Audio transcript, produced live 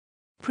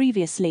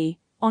previously,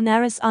 on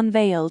Eris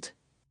Unveiled.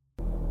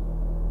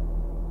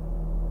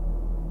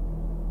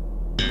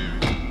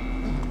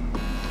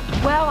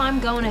 Well, I'm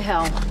going to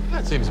hell.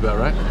 That seems about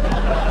right.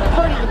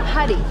 According to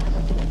Putty.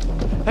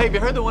 Hey, have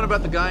you heard the one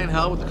about the guy in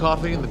hell with the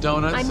coffee and the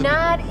donuts? I'm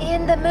not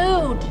in the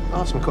mood.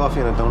 Oh, some coffee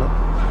and a donut.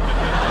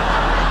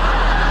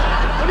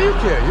 What do you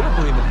care? You don't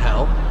believe in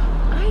hell.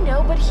 I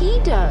know, but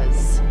he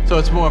does. So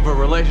it's more of a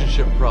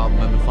relationship problem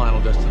than the final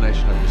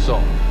destination of your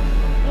soul.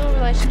 Well,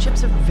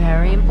 relationships are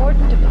very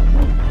important to me.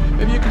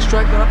 Maybe you can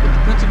strike that up with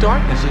the Prince of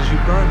Darkness as you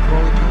burn for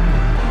all eternity.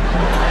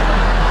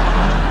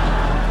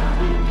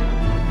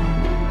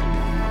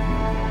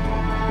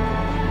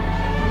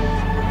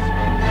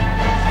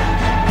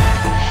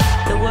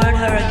 The word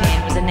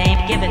hurricane was a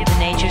name given to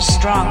nature's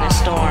strongest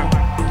storm.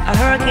 A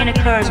hurricane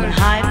occurs when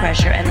high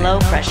pressure and low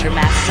pressure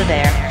masses of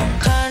air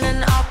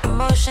turning up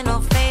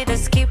emotional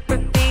faders, keep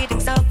repeating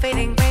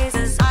self-fading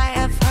phrases. I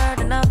have heard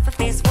enough of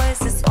these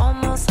voices,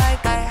 almost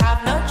like I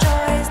have no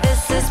choice.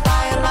 This is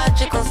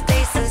biological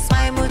stasis,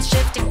 my mood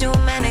shifting to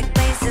manic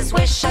places.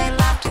 Wish I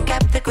laughed and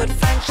kept the good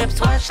friendships.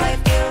 Watch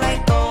life feel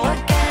like go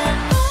again.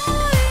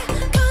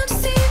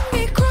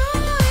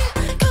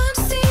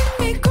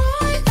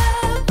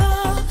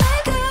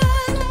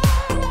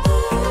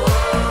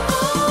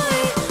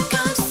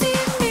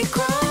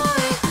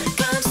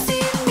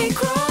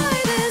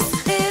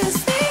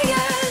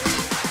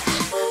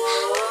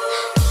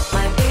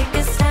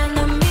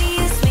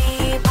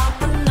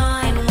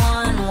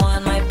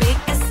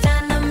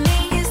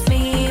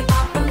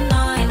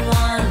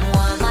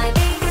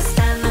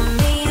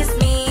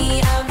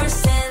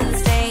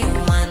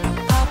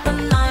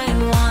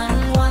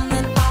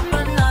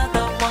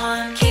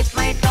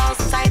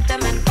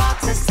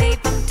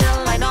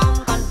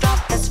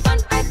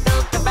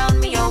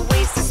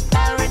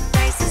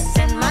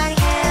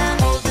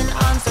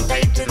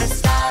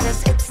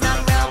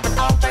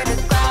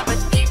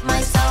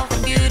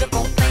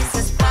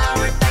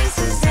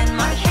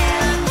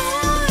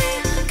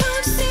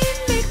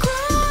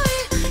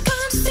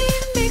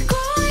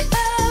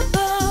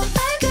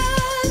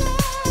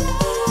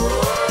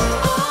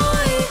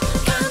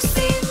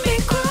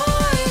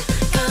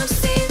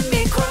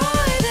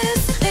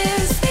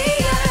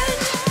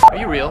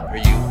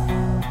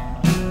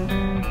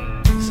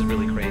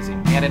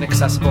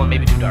 Inaccessible and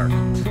maybe too dark.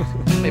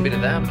 Maybe to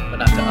them, but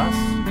not to us.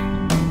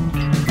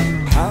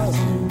 How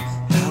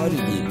do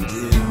you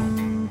do?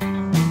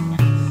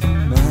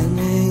 My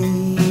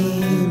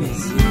name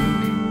is you.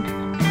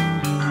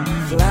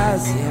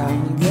 Flies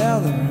out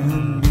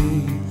gathering me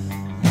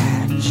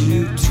and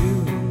you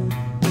too.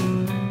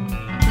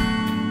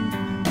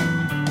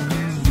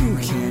 You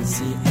can't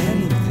see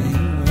anything.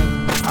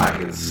 I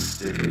can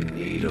stick a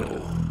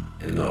needle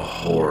in the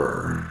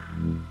horror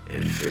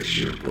and fix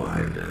your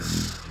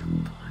blindness.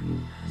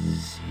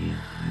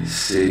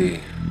 See,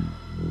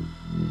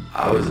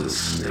 I was a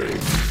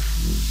snake.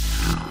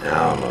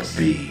 Now I'm a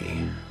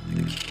bee.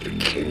 The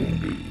king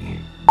bee.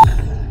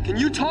 Can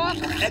you talk?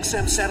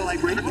 XM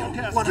satellite radio.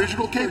 One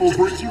digital cable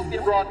brings you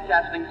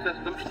broadcasting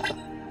system.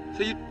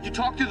 So you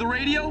talk through the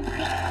radio?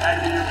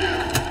 And you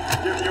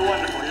do. You're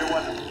wonderful. You're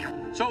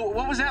wonderful. So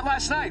what was that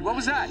last night? What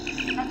was that?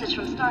 Message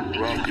from Starfleet.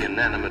 Well, the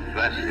inanimate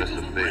vastness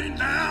of things.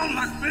 Down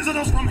like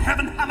visitors from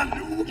heaven.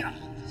 Hallelujah.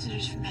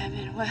 Visitors from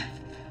heaven.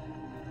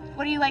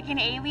 What are you, like an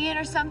alien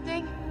or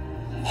something?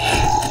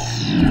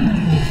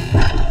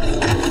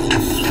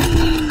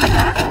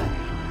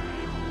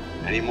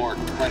 Any more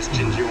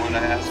questions you want to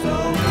ask?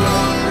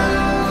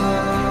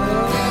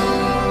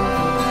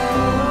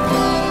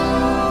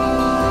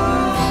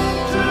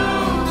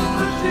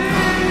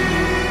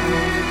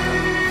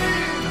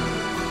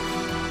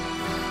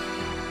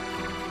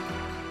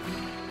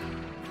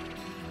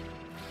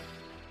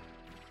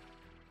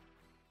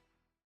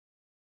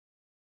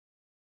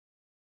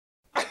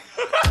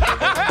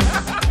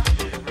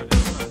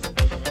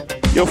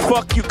 Yo,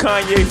 fuck you,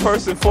 Kanye,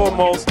 first and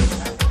foremost,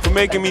 for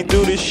making me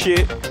do this shit,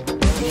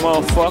 you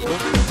motherfucker.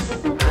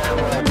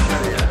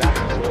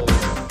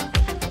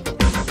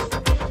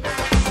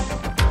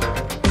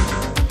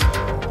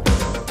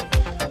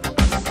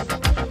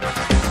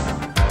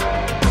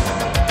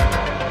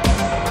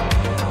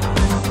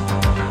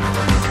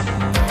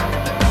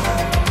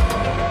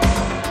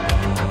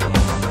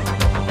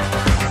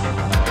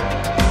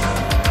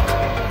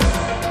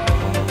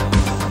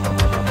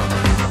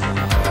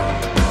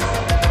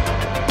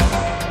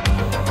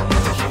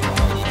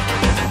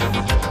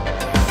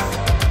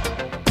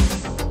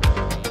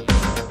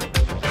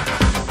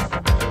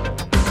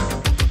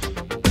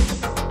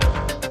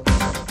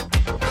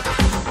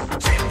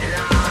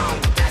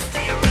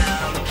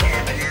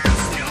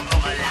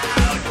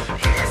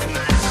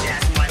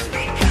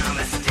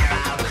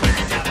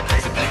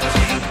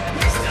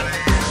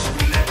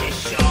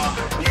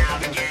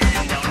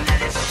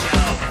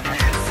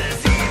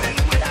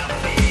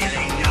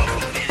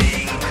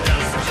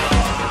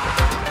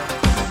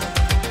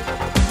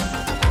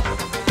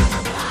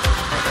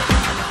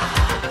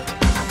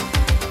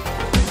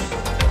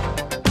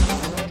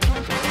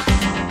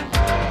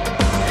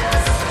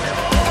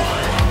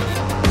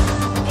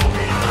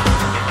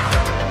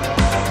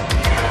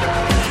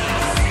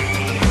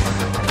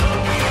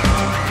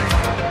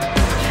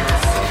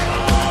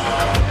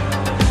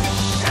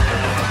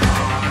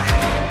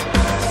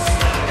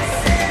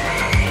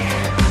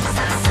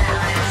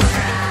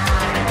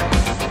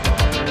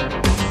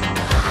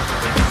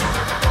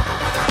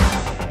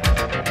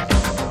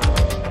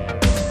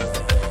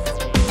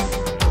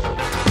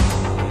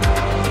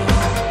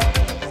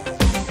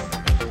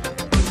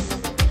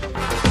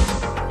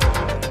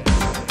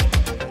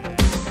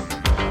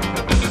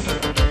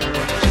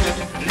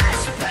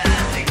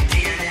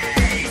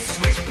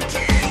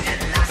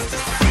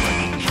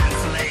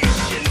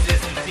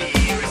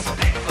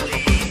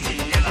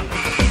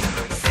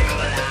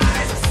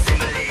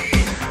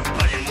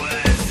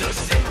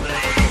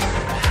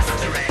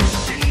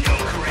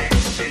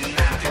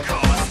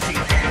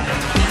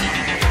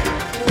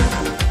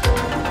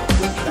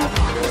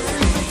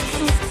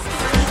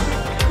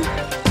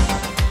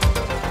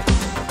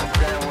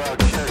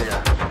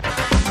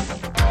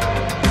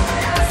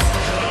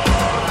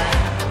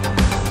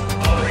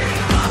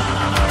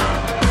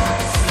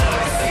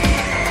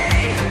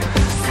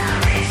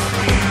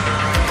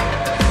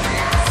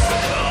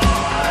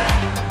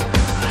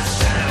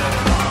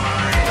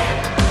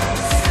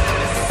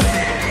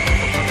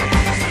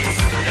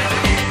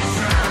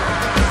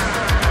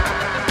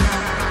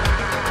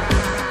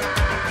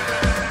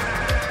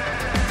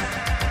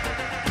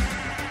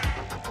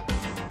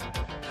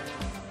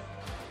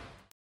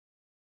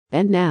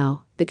 And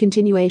now, the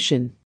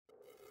continuation.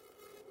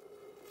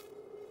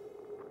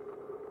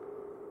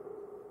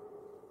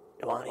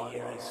 You want to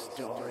hear a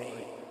story?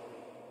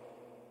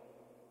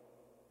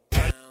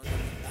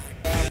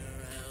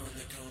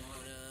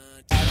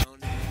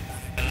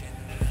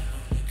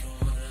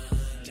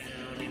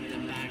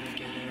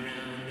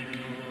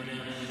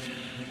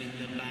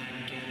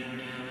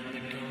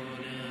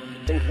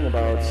 Thinking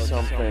about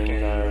something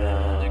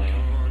that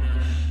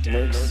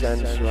makes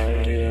sense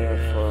right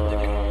here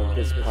for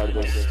this part of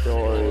the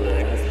story.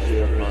 It has to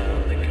do with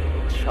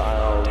my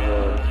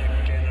childhood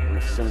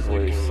and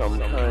simply some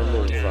kind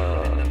of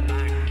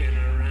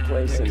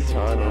place in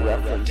time, a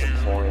reference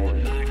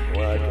point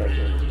where I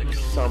can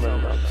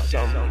summon up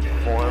some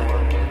form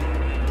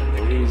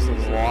of reason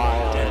why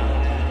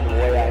I'm the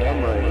way I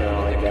am right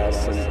now, I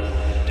guess.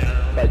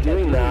 And by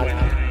doing that,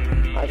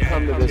 I've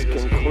come to this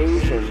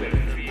conclusion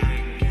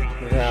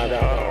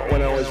that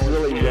when I was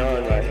really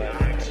young, I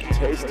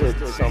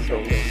tasted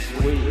something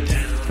sweet.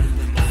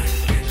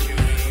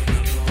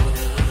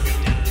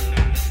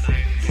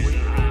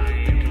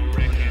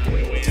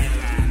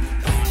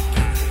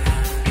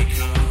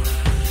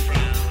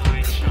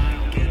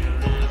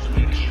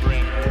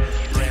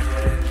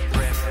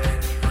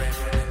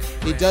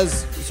 It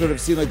does sort of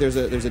seem like there's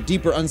a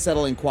deeper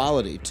unsettling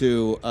quality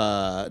to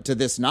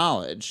this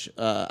knowledge.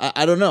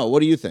 I don't know.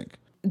 What do you think?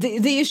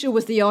 The issue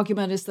with the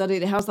argument is that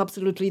it has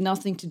absolutely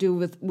nothing to do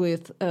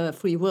with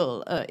free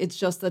will. It's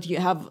just that you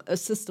have a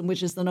system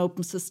which is an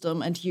open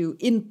system, and you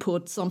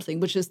input something,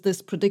 which is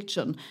this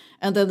prediction,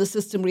 and then the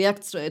system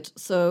reacts to it.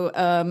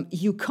 So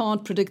you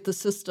can't predict the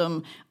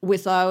system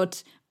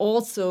without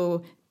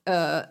also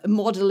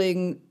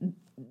modeling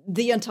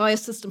the entire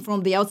system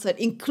from the outside,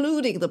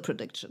 including the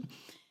prediction.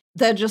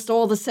 They're just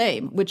all the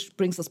same, which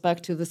brings us back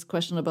to this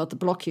question about the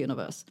block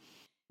universe.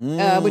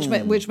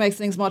 Which makes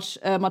things much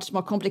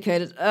more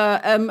complicated.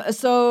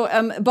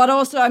 But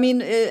also, I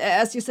mean,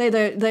 as you say,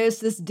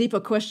 there's this deeper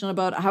question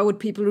about how would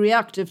people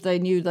react if they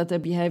knew that their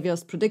behavior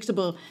is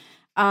predictable.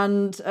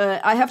 And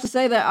I have to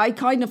say that I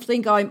kind of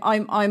think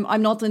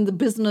I'm not in the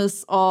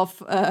business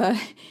of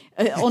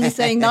only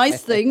saying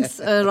nice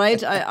things,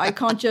 right? I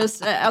can't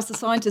just, as a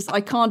scientist,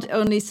 I can't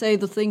only say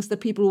the things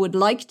that people would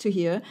like to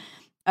hear.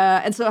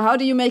 And so how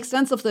do you make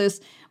sense of this?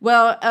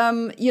 Well,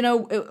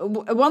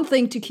 one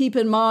thing to keep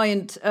in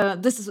mind,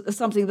 this is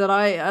something that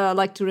I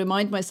like to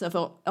remind myself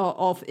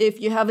of.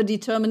 If you have a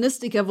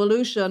deterministic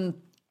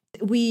evolution,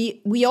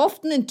 we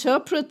often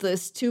interpret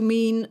this to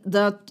mean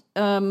that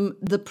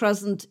the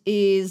present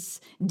is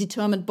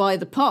determined by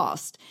the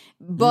past.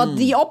 But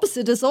the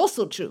opposite is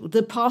also true.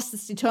 The past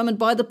is determined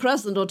by the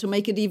present, or to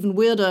make it even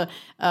weirder,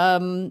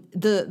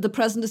 the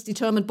present is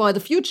determined by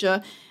the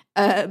future.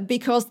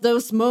 Because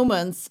those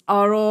moments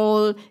are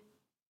all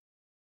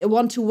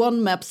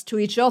one-to-one maps to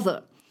each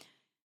other.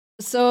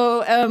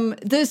 So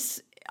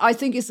this, I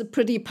think, is a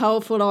pretty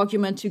powerful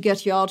argument to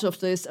get you out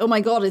of this. Oh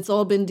my God, it's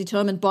all been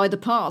determined by the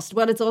past.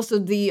 Well, it's also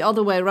the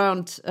other way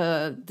around.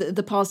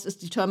 The past is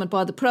determined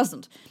by the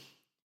present.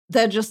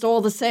 They're just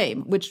all the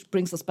same, which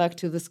brings us back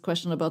to this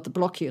question about the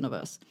block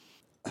universe.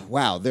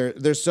 Wow,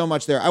 there's so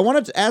much there. I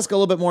wanted to ask a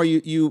little bit more.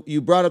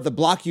 You brought up the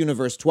block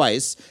universe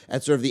twice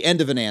at sort of the end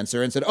of an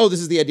answer and said, oh, this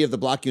is the idea of the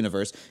block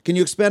universe. Can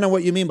you expand on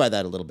what you mean by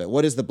that a little bit?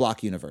 What is the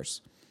block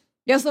universe?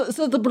 Yeah,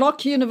 so the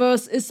block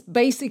universe is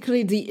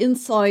basically the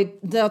insight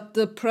that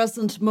the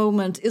present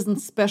moment isn't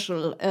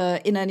special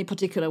in any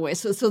particular way.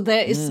 So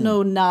there is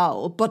no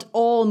now, but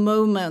all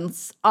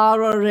moments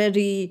are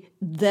already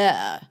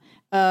there.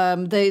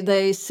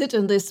 They sit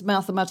in this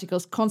mathematical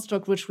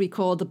construct, which we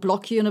call the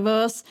block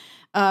universe.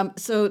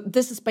 So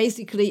this is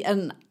basically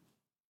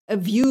a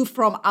view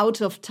from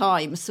out of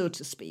time, so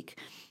to speak,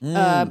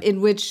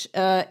 in which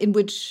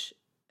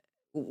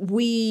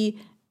we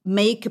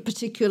make a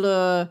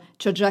particular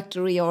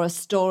trajectory or a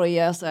story,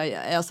 as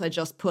I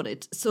just put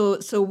it.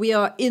 So we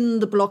are in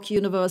the block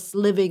universe,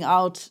 living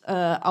out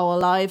our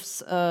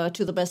lives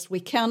to the best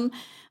we can.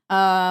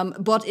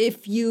 But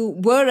if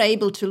you were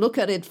able to look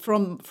at it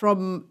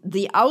from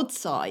the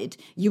outside,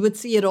 you would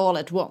see it all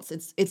at once.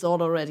 It's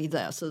all already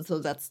there. So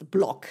that's the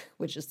block,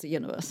 which is the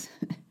universe.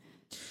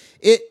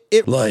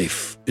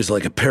 Life is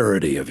like a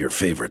parody of your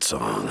favorite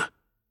song.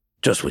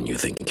 Just when you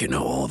think you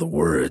know all the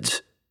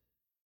words.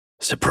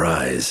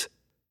 Surprise,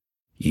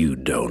 you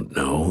don't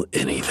know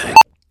anything.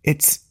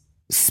 It's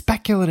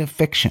speculative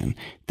fiction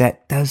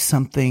that does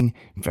something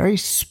very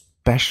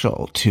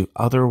special to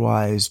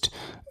otherwise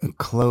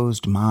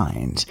closed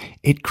minds.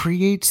 It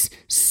creates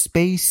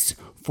space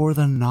for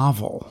the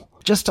novel.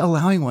 Just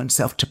allowing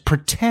oneself to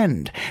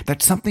pretend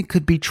that something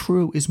could be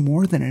true is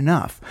more than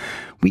enough.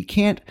 We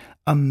can't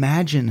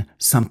imagine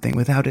something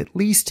without at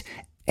least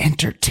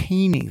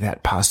entertaining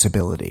that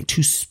possibility,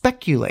 to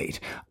speculate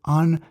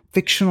on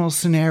fictional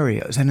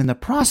scenarios. And in the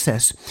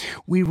process,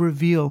 we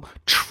reveal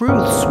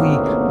truths we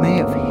may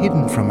have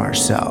hidden from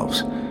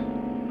ourselves.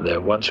 There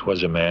once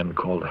was a man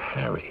called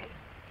Harry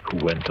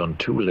who went on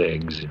 2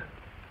 legs,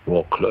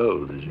 wore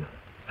clothes,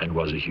 and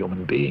was a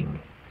human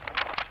being.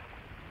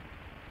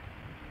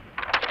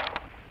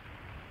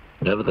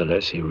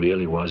 Nevertheless, he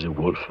really was a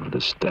wolf of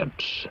the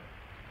steppes.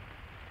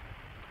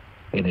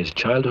 In his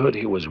childhood,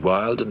 he was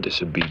wild and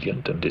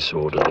disobedient and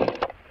disorderly,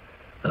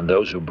 and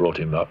those who brought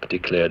him up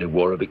declared a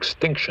war of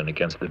extinction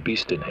against the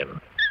beast in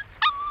him.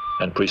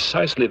 And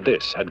precisely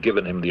this had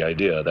given him the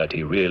idea that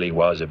he really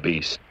was a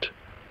beast,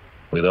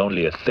 with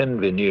only a thin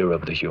veneer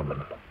of the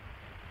human.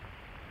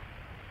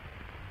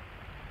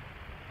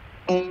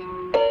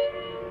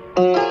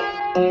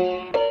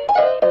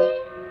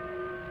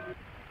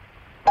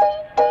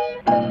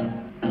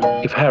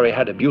 If Harry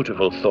had a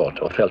beautiful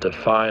thought or felt a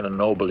fine and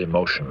noble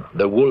emotion,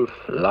 the wolf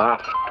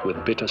laughed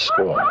with bitter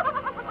scorn.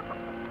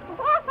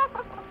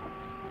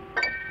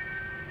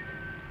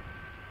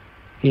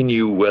 He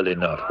knew well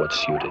enough what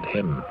suited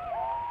him.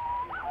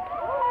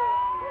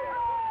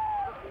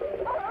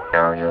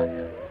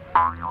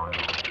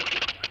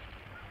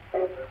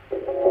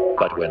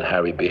 But when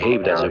Harry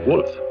behaved as a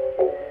wolf,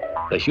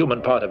 the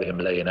human part of him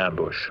lay in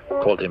ambush,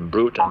 called him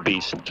brute and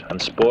beast,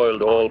 and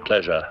spoiled all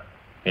pleasure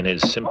in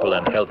his simple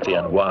and healthy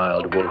and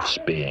wild wolf's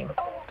being.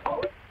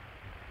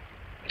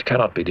 It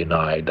cannot be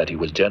denied that he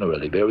was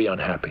generally very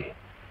unhappy.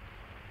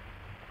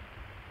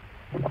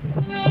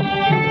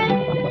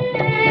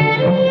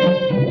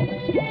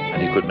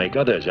 And he could make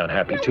others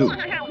unhappy too,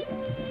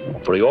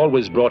 for he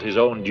always brought his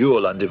own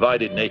dual,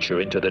 undivided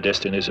nature into the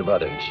destinies of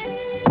others.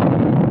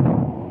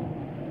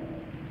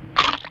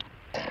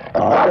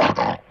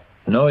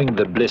 Knowing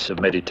the bliss of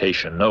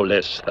meditation no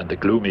less than the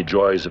gloomy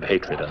joys of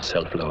hatred and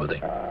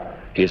self-loathing,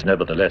 he is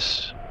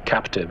nevertheless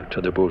captive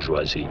to the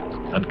bourgeoisie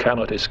and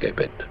cannot escape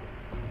it,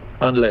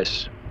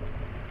 unless,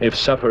 if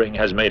suffering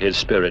has made his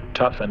spirit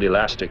tough and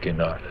elastic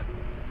enough,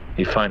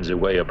 he finds a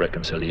way of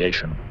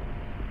reconciliation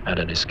and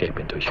an escape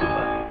into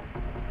humor.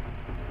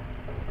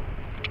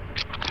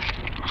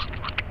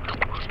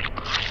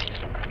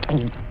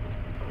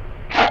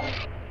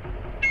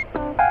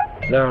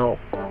 Now,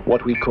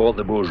 what we call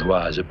the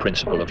bourgeois as a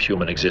principle of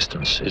human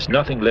existence is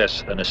nothing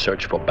less than a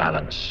search for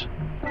balance.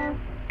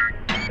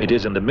 It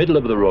is in the middle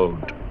of the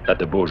road that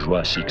the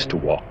bourgeois seeks to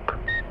walk,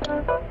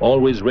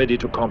 always ready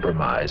to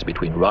compromise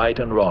between right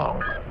and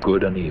wrong,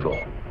 good and evil.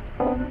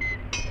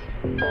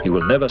 He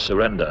will never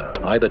surrender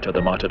either to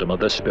the martyrdom of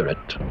the spirit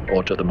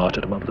or to the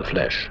martyrdom of the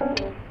flesh.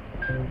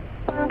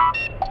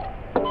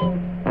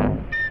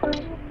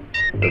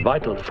 The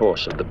vital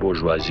force of the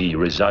bourgeoisie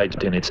resides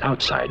in its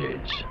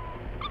outsiders,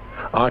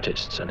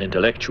 artists and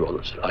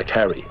intellectuals like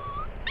Harry,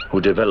 who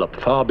develop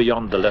far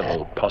beyond the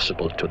level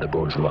possible to the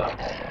bourgeois.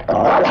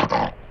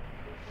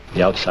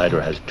 The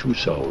outsider has two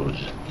souls,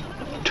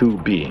 two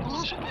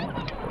beings,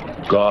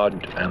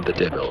 God and the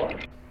devil.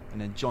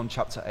 And in John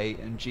chapter 8,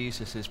 in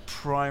Jesus'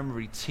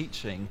 primary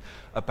teaching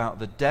about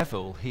the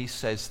devil, he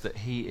says that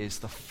he is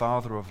the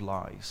father of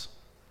lies.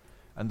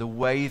 And the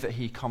way that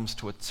he comes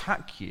to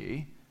attack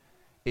you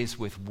is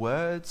with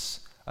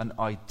words and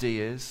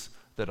ideas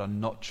that are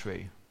not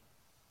true.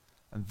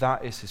 And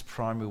that is his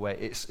primary way.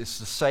 It's the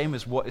same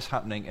as what is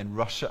happening in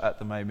Russia at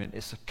the moment.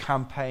 It's a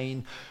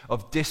campaign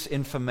of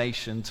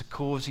disinformation to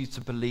cause you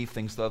to believe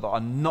things that are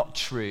not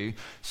true,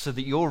 so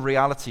that your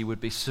reality would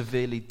be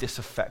severely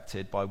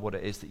disaffected by what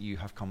it is that you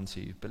have come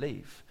to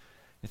believe.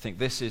 You think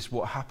this is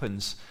what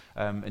happens,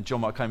 and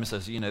John Mark Comer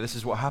says, this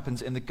is what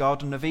happens in the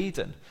Garden of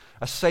Eden.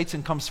 As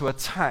Satan comes to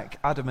attack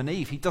Adam and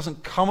Eve, he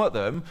doesn't come at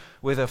them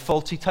with a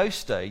faulty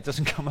toaster. He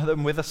doesn't come at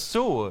them with a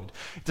sword.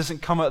 He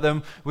doesn't come at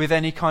them with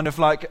any kind of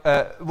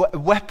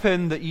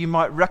weapon that you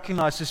might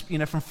recognize as,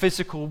 from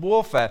physical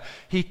warfare.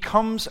 He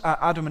comes at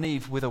Adam and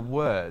Eve with a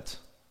word,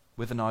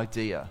 with an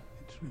idea.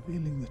 It's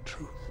revealing the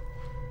truth.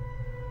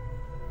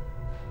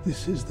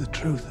 This is the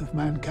truth of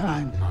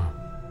mankind.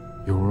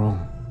 No, you're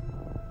wrong.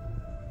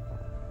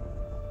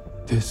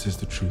 This is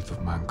the truth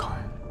of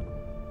mankind.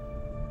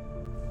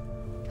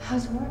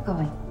 How's work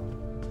going?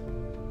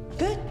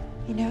 Good,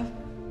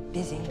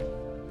 busy.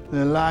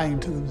 They're lying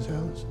to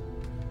themselves.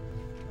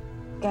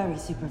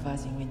 Gary's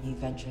supervising a new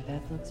venture.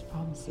 That looks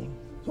promising.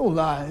 It's all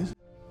lies.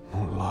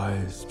 Not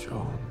lies,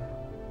 John.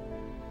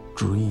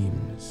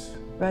 Dreams.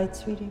 Right,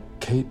 sweetie?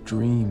 Kate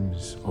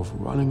dreams of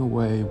running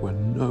away where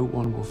no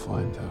one will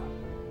find her.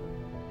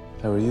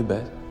 How are you,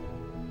 Bet?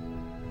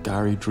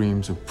 Gary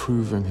dreams of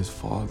proving his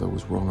father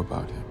was wrong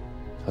about him.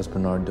 How's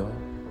Bernard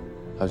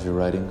doing? How's your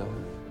writing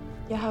going?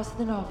 Your house of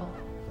the novel.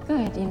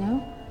 Good,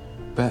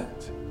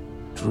 Bet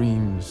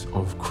dreams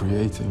of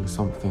creating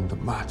something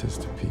that matters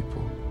to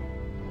people.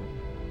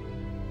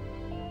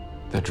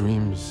 Their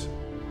dreams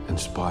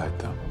inspired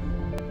them.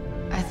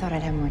 I thought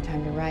I'd have more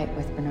time to write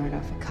with Bernard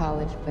off at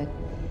college, but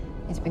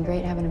it's been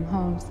great having him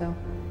home, so...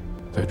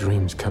 Their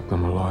dreams kept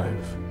them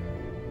alive.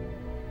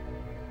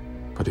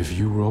 But if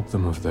you rob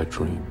them of their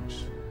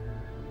dreams,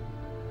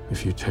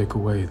 if you take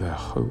away their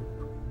hope,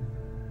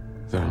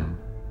 then...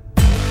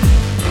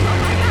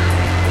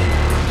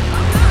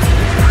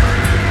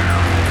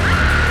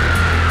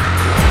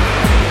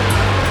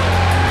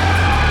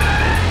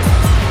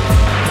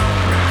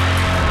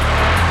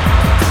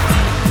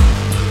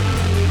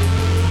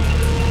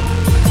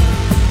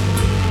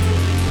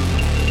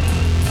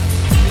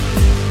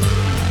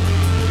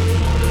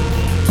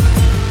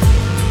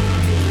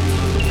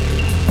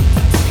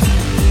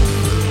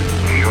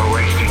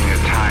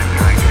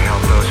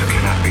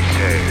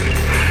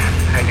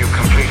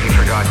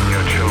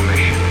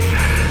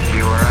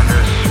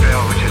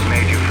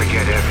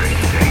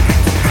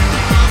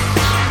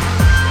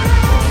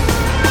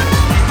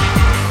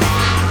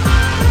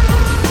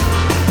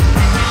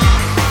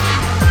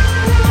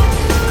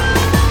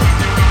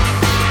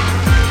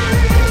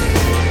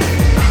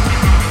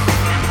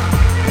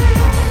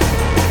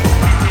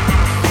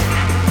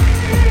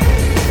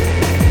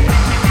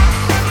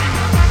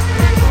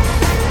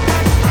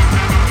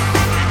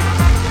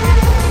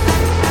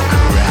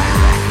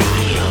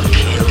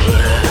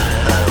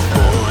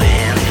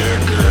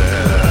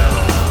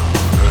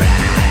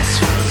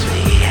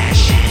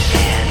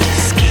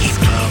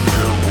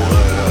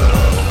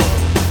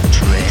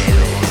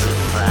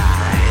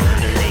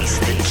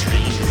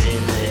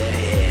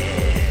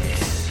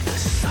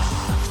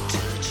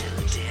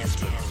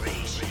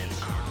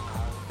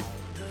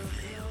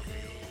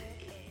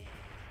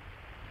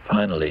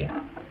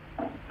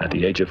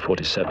 of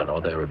 47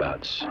 or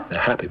thereabouts, a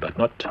happy but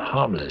not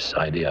harmless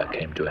idea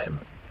came to him,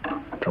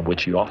 from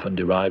which he often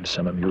derived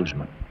some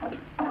amusement.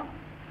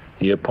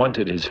 He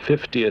appointed his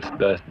 50th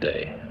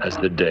birthday as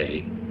the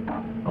day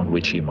on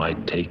which he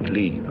might take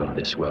leave of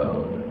this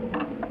world.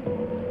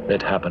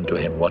 Let happen to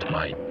him what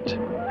might,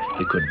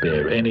 he could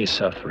bear any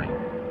suffering,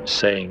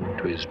 saying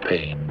to his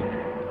pain,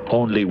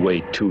 "Only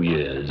wait 2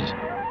 years,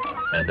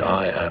 and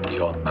I am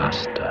your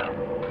master."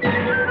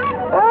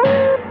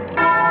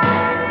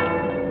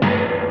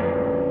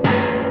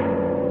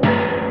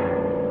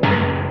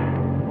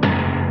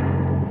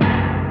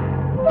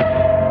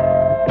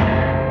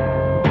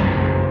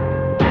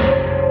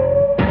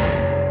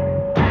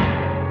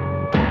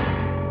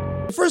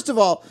 First of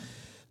all,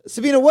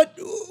 Sabina,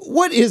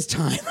 what is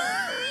time?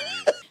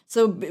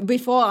 So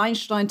before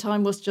Einstein,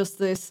 time was just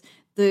this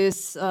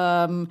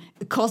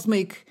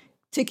cosmic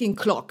ticking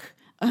clock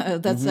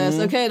that says,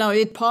 okay, now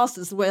it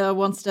passes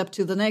one step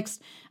to the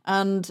next.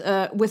 And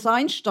with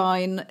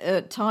Einstein,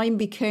 time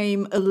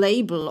became a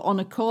label on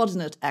a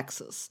coordinate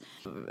axis.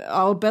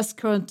 Our best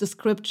current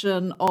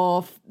description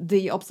of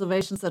the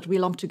observations that we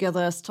lump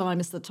together as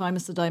time is that time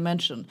is a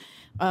dimension.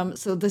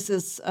 So this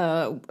is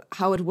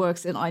how it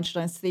works in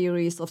Einstein's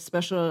theories of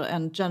special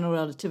and general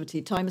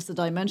relativity. Time is a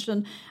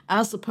dimension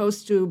as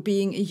opposed to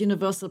being a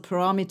universal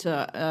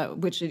parameter,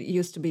 which it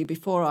used to be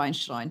before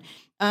Einstein.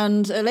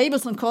 And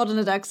labels on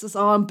coordinate axes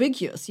are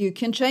ambiguous. You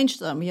can change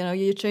them. You know,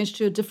 you change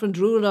to a different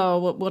ruler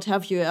or what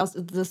have you, as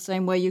the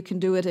same way you can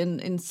do it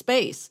in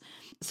space.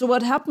 So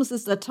what happens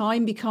is that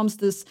time becomes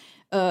this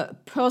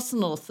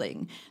personal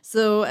thing.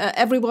 So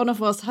every one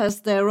of us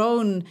has their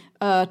own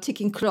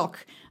ticking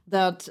clock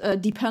that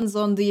depends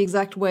on the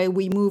exact way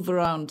we move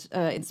around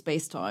in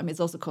space-time. It's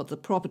also called the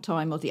proper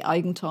time or the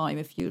Eigentime,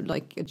 if you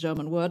like a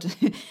German word.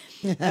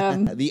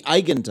 The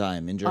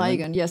Eigentime in German.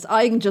 Eigen, yes.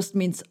 Eigen just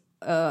means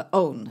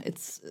own.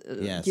 It's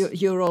yes.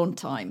 your own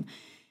time.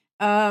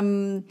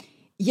 And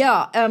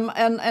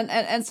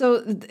so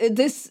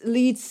this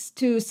leads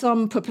to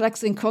some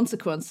perplexing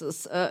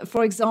consequences.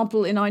 For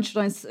example, in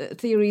Einstein's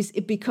theories,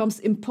 it becomes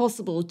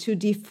impossible to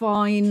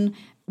define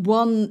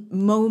one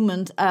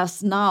moment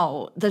as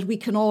now that we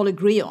can all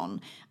agree on.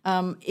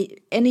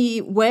 Any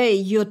way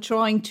you're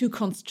trying to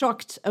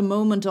construct a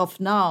moment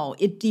of now,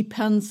 it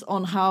depends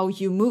on how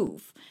you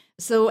move.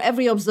 So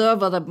every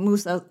observer that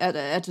moves at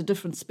a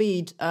different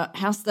speed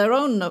has their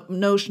own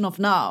notion of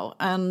now.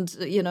 And,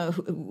 you know,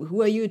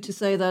 who are you to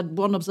say that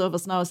one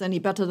observer's now is any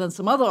better than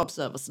some other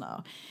observer's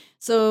now?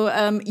 So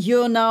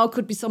your now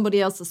could be somebody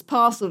else's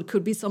past, or it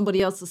could be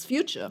somebody else's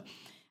future.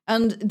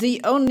 And the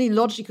only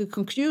logical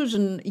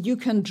conclusion you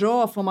can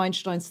draw from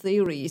Einstein's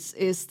theories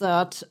is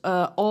that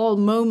all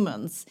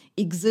moments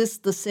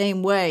exist the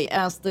same way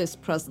as this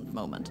present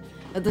moment.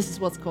 This is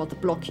what's called the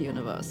block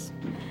universe.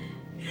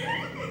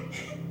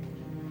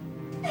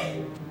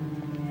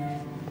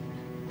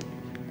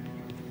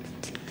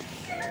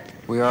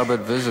 We are but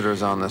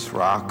visitors on this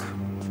rock,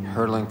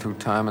 hurtling through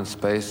time and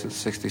space at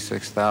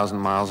 66,000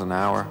 miles an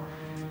hour,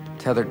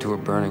 tethered to a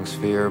burning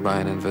sphere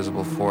by an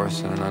invisible force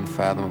in an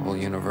unfathomable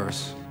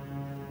universe.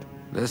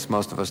 This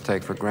most of us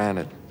take for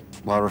granted,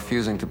 while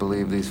refusing to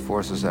believe these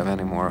forces have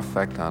any more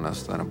effect on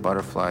us than a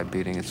butterfly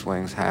beating its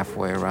wings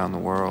halfway around the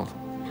world.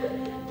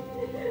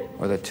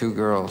 Or that two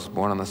girls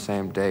born on the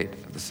same date,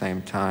 at the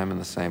same time, in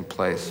the same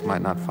place,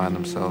 might not find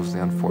themselves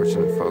the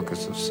unfortunate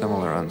focus of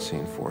similar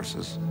unseen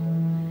forces,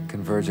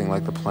 converging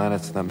like the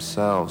planets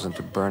themselves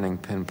into burning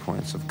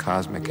pinpoints of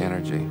cosmic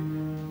energy,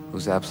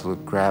 whose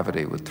absolute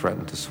gravity would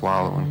threaten to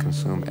swallow and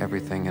consume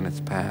everything in its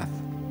path.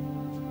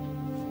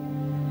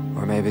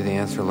 Or maybe the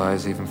answer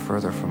lies even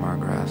further from our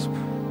grasp.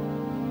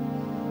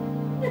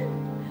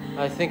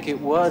 I think it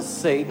was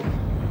Satan.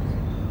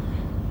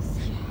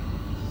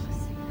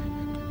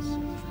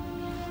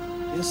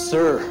 Yes,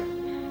 sir.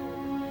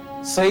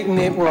 Satan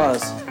it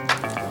was.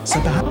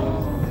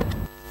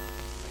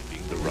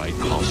 The right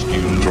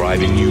costume,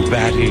 driving new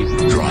batty,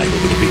 drive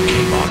over to Big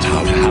Kmart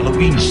House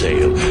Halloween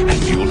sale,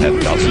 and you'll have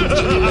dozens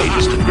of the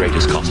latest and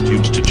greatest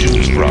costumes to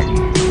choose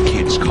from.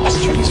 Kids'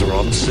 costumes are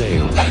on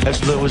sale, as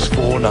low as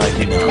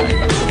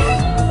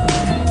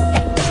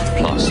 $4.99.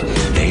 Plus,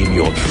 name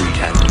your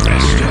treat and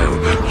presto,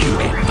 you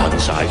get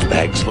fun-size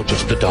bags for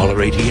just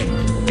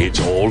 $1.88. It's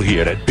all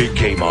here at Big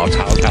Kmart's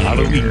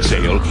Halloween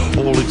sale.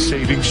 All its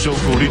savings so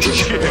good it's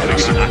scary.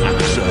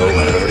 So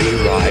hurry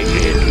right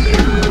in.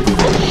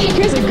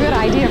 Here's a good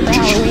idea for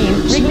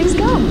Halloween. Wrigley's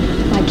Gum.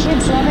 My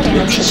kids love it, and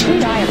it's the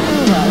treat I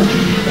approve of.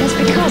 And it's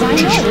because I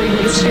know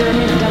Wrigley's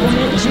Spearmint, Double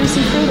Mint,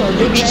 Juicy Fruit, or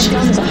Big Red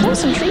Gum is a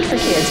wholesome treat for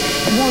kids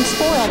that won't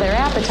spoil their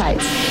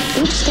appetites.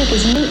 Each stick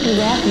is neatly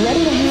wrapped,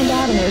 ready to hand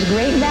out, and there's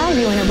great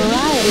value in a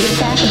variety of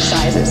package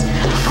sizes.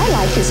 I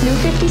like this new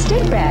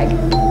 50-stick bag.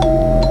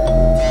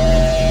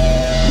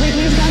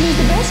 Wrigley's Gum is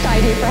the best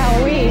idea for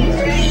Halloween.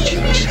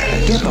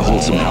 Get the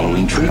wholesome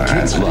Halloween treat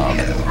kids love.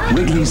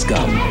 Wrigley's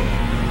Gum.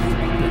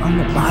 On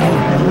the bottom of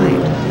my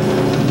mind.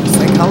 It's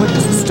like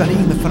Psychologists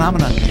studying the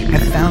phenomenon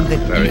have found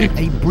that even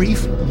a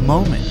brief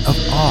moment of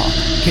awe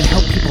can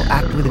help people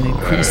act with an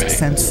increased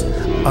sense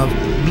of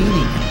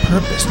meaning and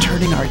purpose,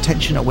 turning our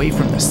attention away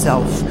from the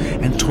self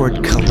and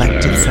toward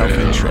collective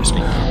self-interest.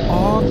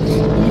 Awe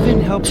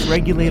even helps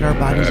regulate our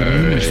body's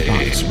immune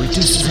response,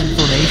 reduces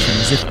inflammation,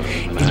 as if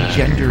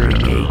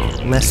engendering a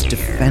less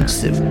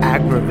defensive,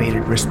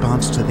 aggravated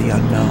response to the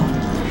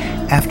unknown.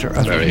 After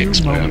a few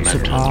moments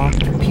of awe,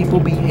 people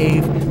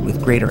behave with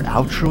greater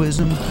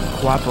altruism,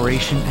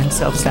 cooperation, and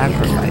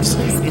self-sacrifice.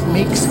 It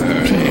makes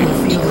people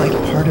feel like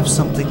part of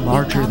something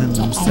larger than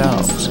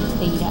themselves.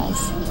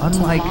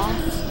 Unlike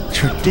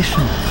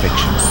traditional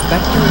fiction,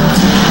 speculative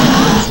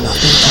is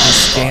nothing to the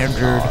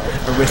standard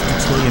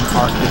Aristotelian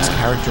arc that's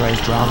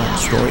characterized drama and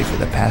story for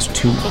the past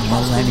 2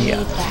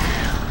 millennia.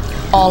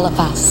 All of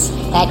us,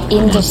 that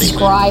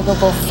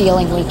indescribable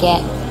feeling we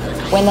get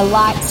when the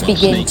lights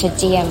begin to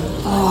dim.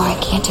 Oh, I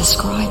can't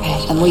describe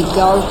it. And we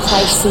go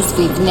places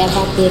we've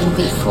never been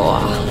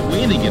before.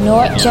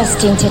 Not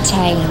just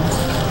entertained,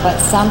 but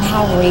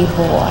somehow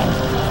reborn.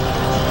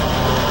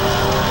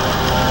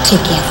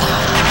 Together.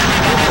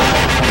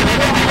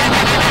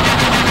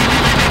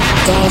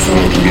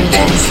 Dazzling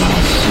images on a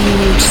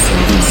huge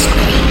silver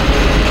screen.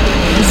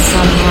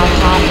 Somehow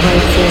heartbreak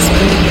feels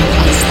good in a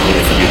place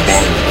like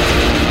this.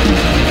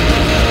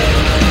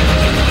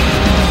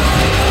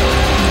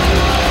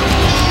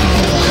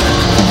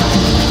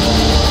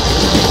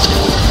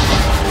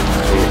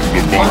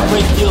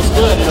 Heartbreak feels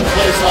good in a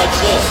place like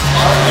this.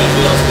 Heartbreak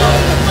feels good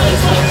in a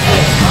place like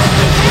this.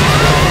 Heartbreak feels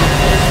good in a place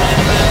like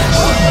this.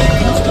 Heartbreak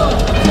feels good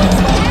in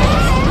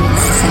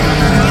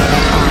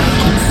a place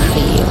like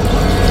this.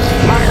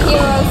 Our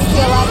heroes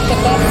feel like the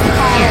best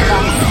part of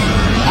us,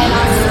 and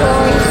our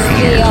stories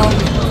feel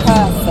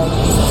perfect.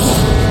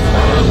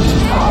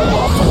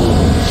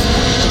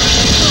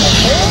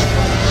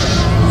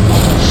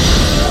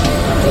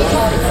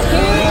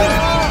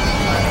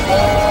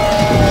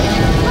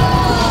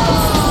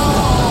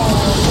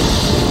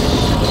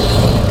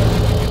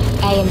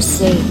 AMC,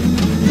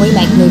 we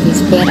make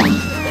movies better.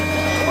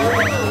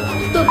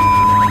 What the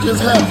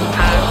just happened?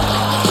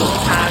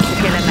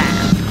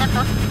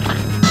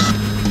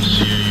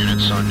 CU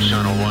units on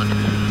Channel 1,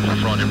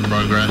 front in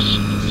progress,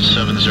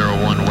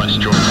 701 West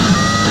Jordan.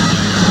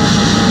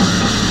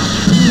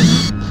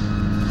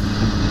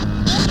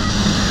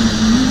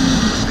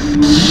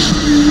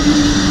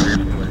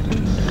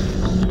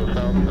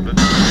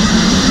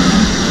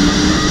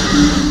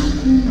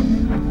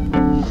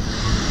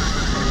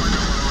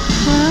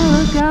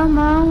 Look out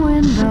my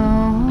window,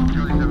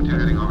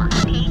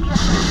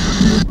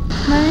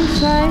 many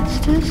sights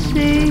to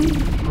see.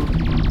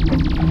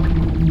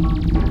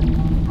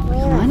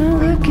 When I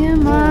look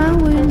in my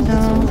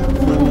window,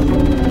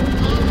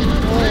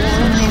 so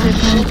many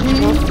different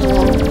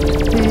people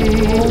be.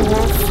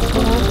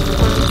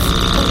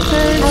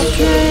 Very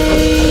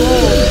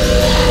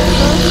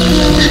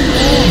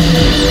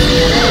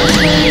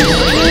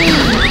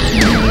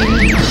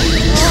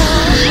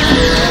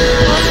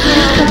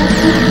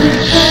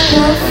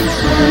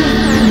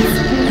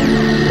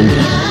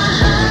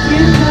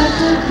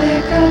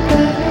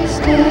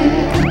strange,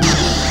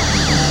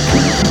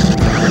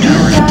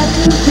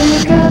 so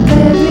pick up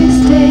every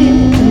step.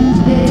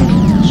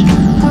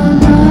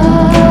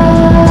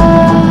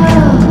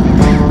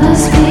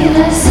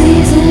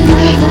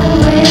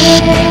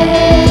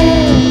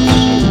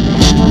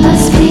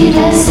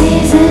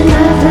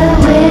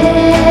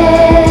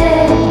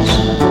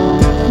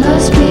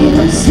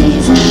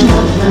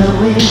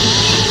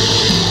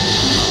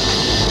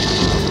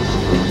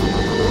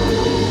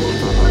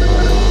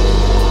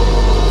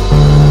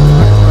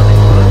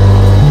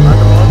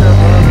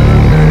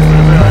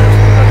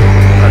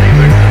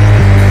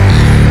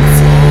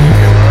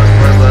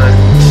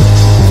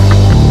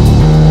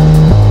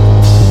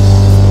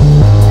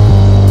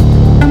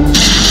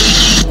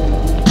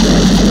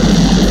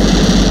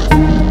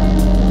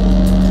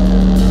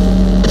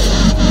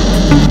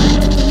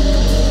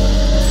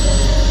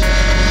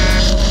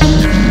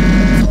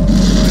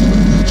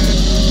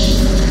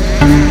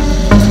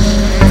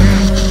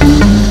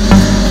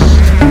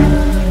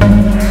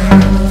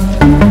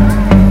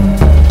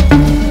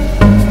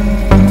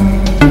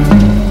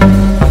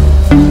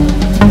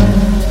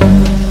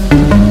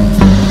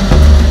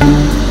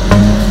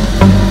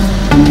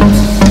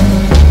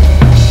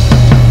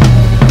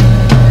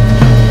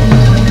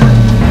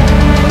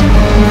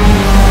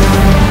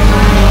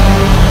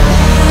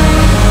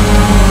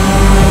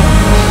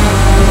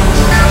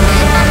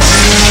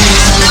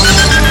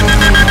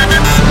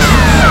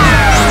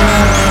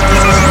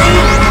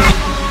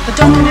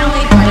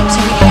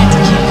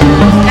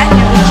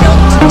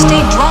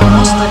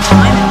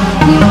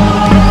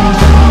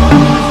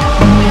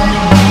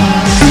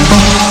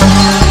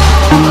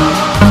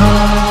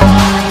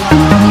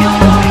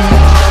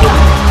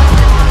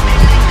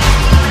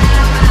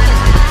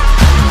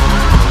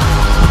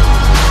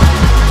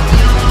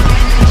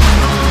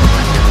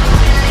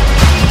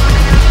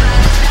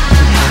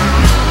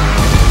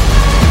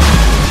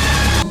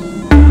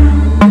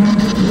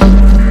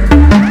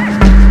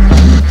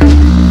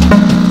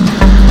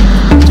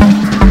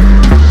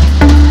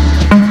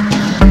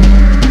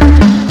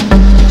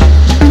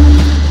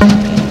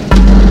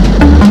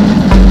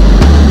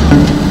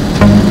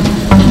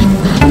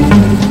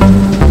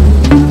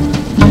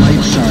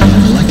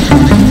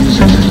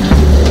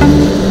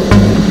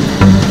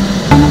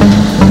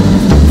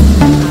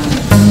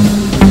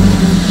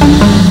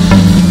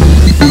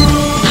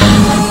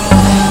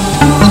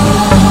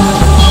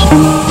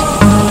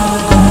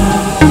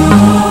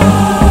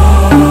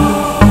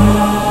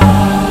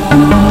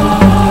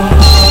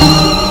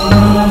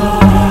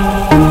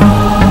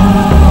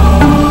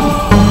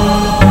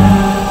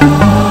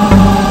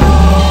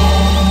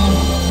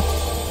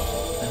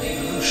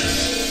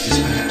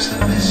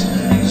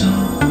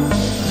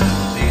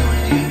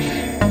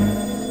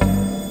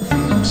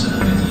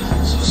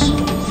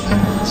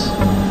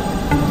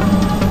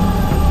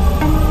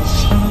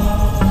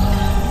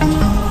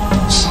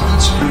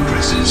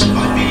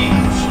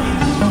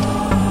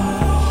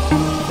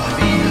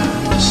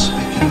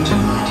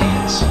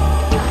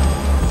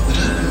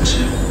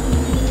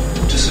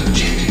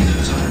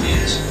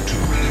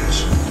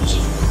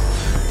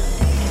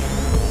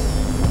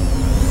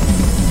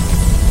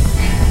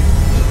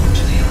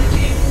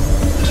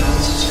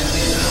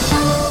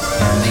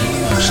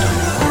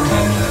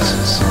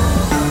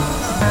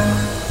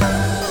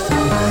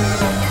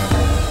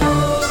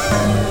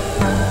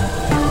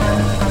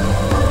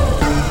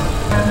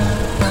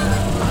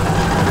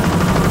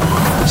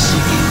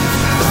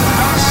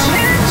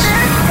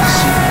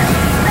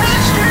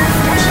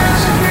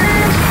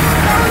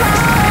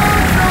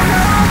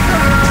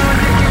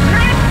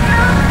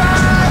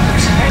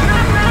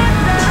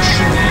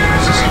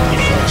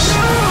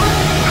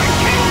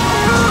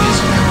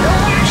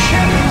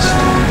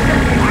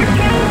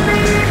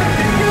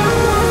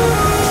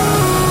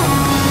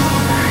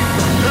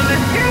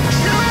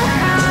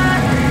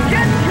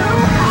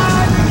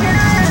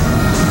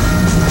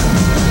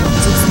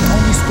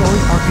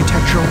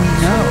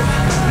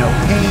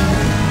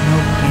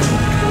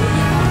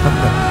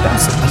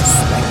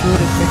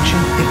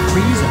 fiction, it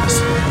frees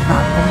us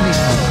not only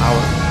from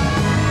our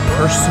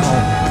personal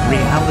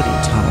reality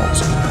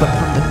tunnels, but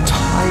from the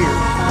tired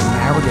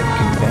narrative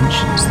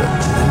conventions that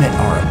limit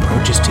our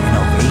approaches to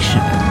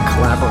innovation and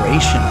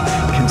collaboration,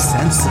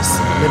 consensus,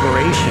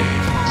 liberation.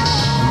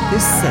 In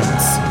this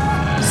sense,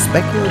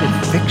 speculative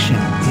fiction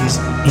is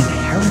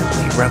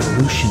inherently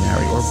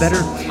revolutionary, or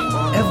better,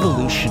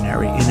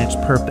 evolutionary in its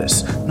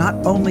purpose. Not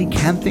only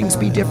can things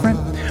be different,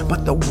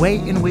 but the way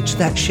in which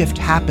that shift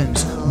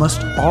happens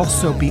must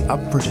also be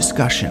up for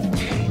discussion.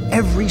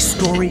 Every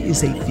story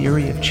is a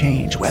theory of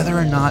change, whether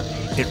or not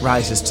it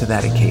rises to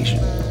that occasion.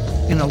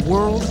 In a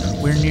world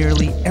where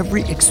nearly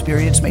every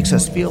experience makes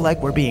us feel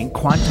like we're being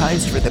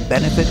quantized for the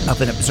benefit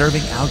of an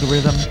observing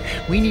algorithm,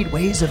 we need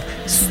ways of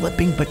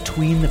slipping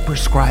between the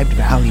prescribed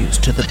values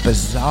to the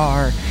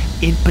bizarre,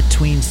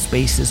 in-between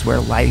spaces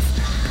where life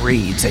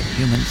breeds and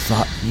human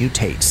thought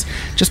mutates.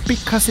 Just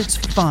because it's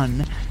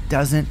fun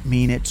doesn't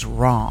mean it's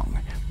wrong.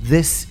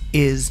 This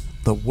is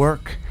the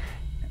work.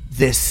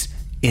 This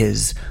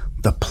is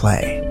the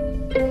play.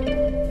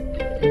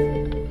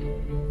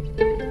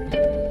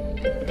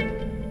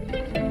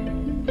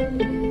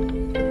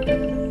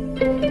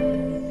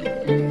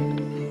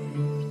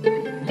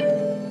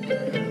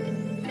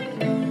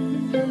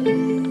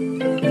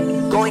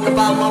 Going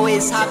about my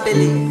ways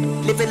happily,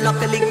 living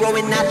luckily,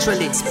 growing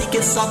naturally,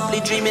 speaking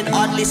softly, dreaming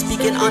oddly,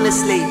 speaking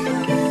honestly.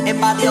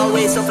 Embody all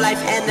ways of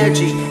life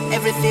energy.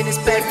 Everything is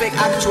perfect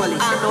actually.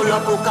 I know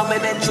love will come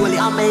eventually.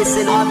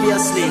 Amazing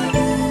obviously.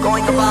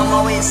 Going about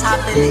my ways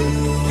happily,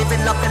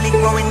 living luckily,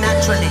 growing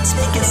naturally,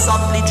 speaking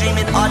softly,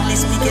 dreaming oddly,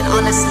 speaking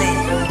honestly.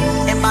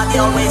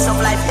 Embody all ways of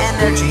life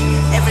energy.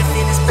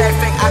 Everything is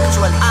perfect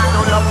actually. I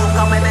know love will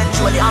come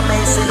eventually.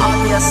 Amazing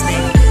obviously.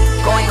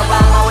 Going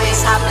about my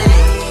ways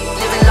happily,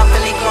 living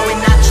luckily, growing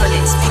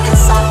naturally, speaking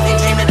softly,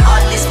 dreaming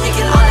oddly,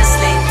 speaking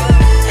honestly.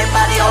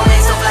 Embody all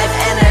ways of life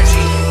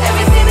energy.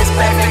 Everything is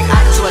perfect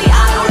actually.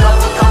 I know love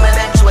will come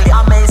eventually.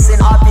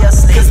 Amazing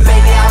obviously. Cause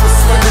baby I was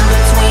swimming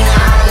between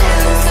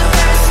islands,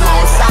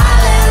 small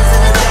silence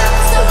in the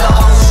depths of the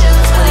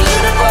oceans, where the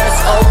universe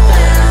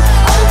open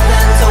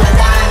to a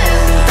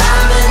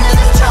diamond is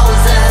the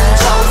chosen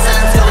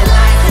to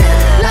enlighten.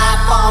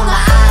 Life on the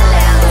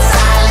island,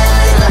 silent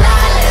little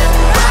island,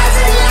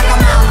 rising like a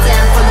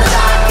mountain from the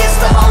darkest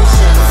of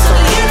oceans. So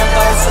the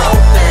universe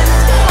open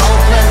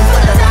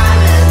for the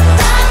diamond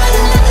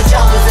is the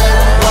chosen,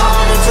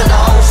 born into the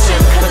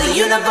ocean. Cause the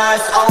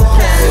universe opens.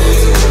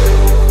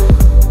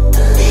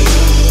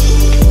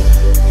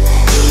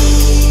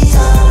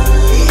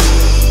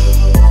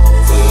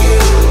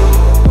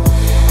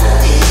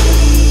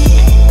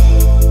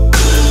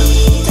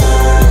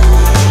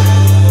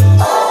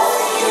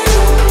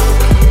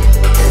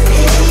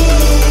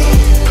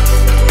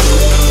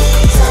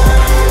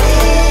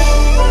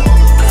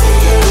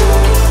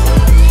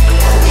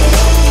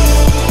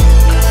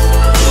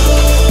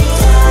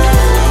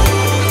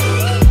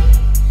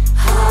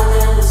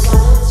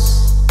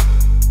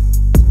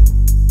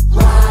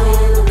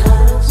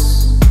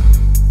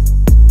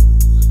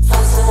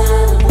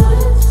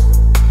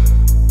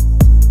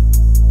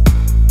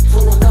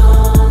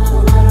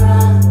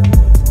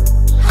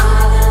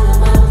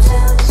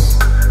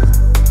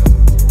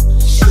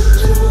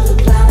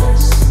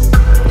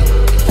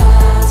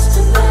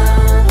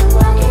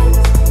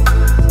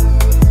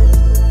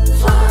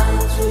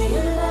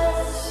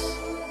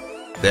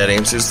 That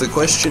answers the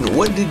question,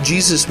 what did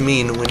Jesus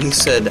mean when he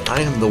said, I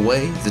am the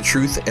way, the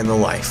truth, and the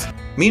life?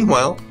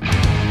 Meanwhile,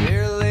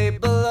 Dearly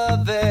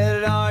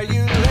beloved, are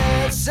you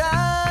listening?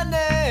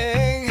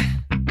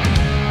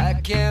 I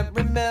can't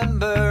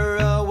remember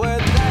a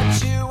word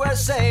that you were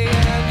saying.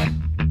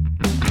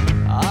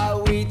 Are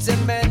we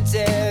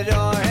demented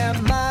or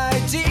am I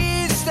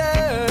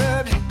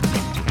disturbed?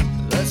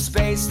 The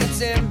space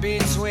that's in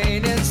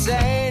between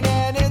insane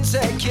and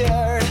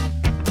insecure.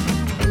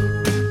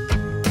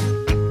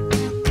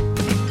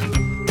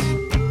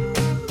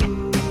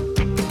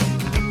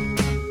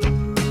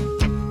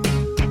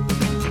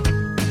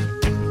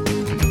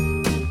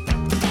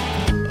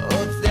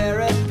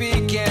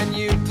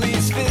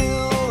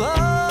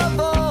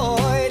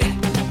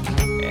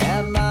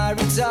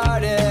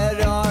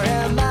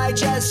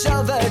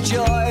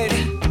 Overjoyed.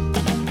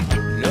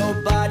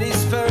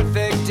 Nobody's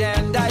perfect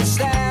and I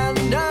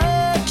stand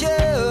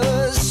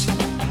accused,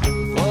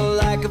 for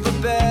lack of a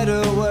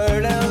better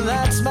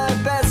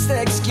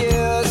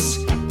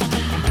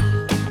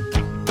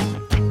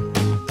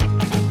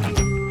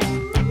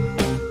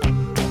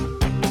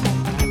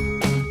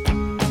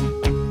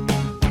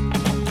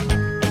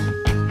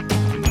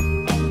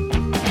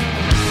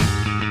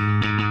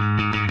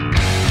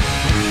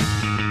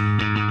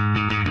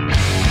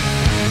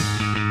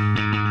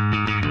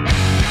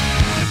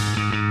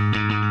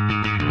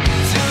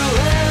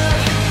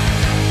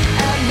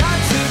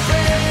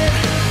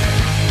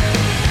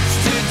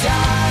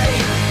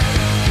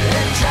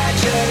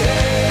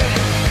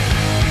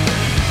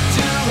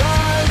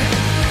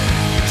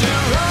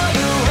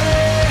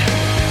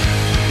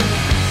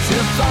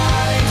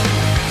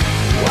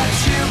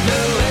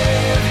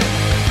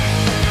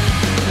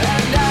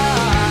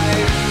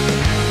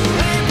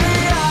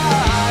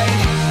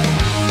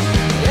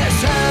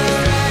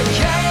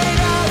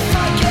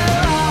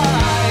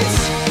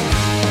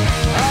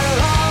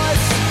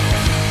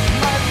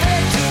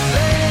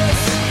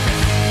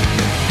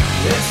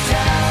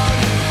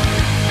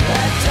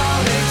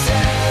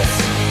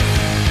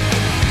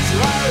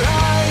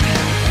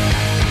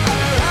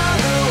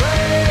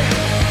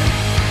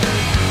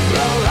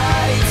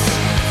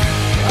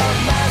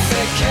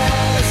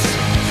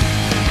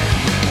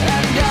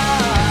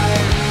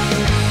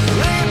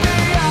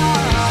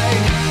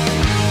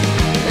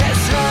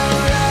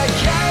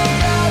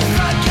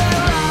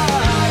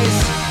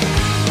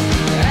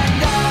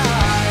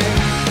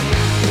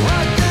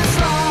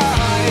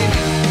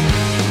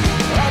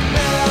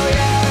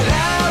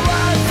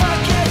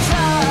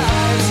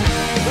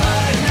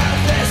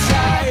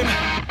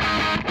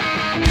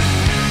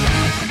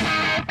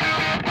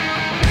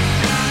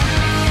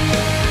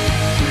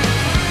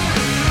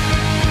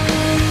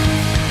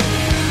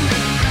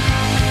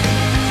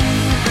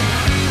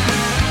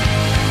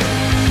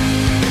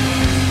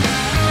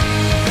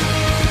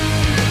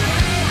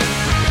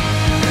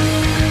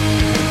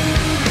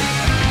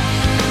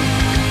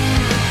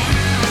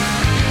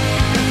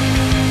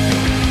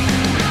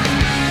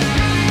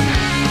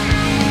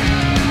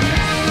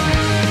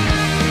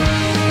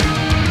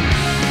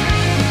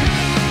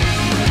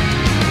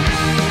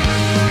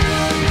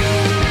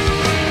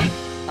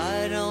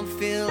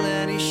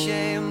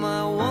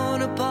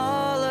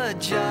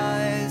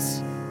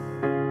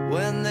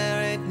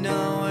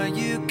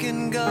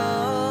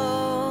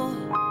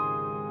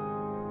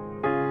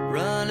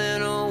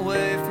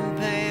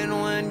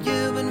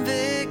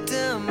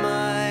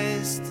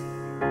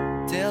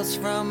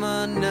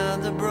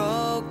and the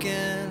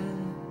broken.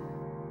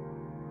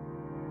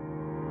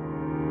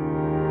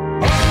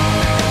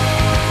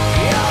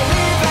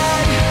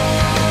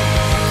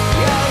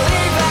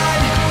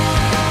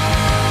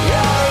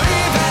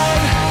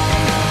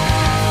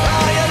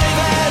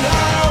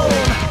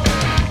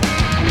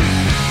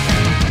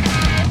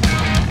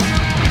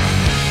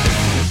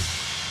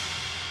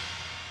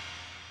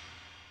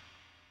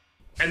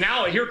 And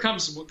now here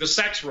comes the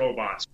sex robots.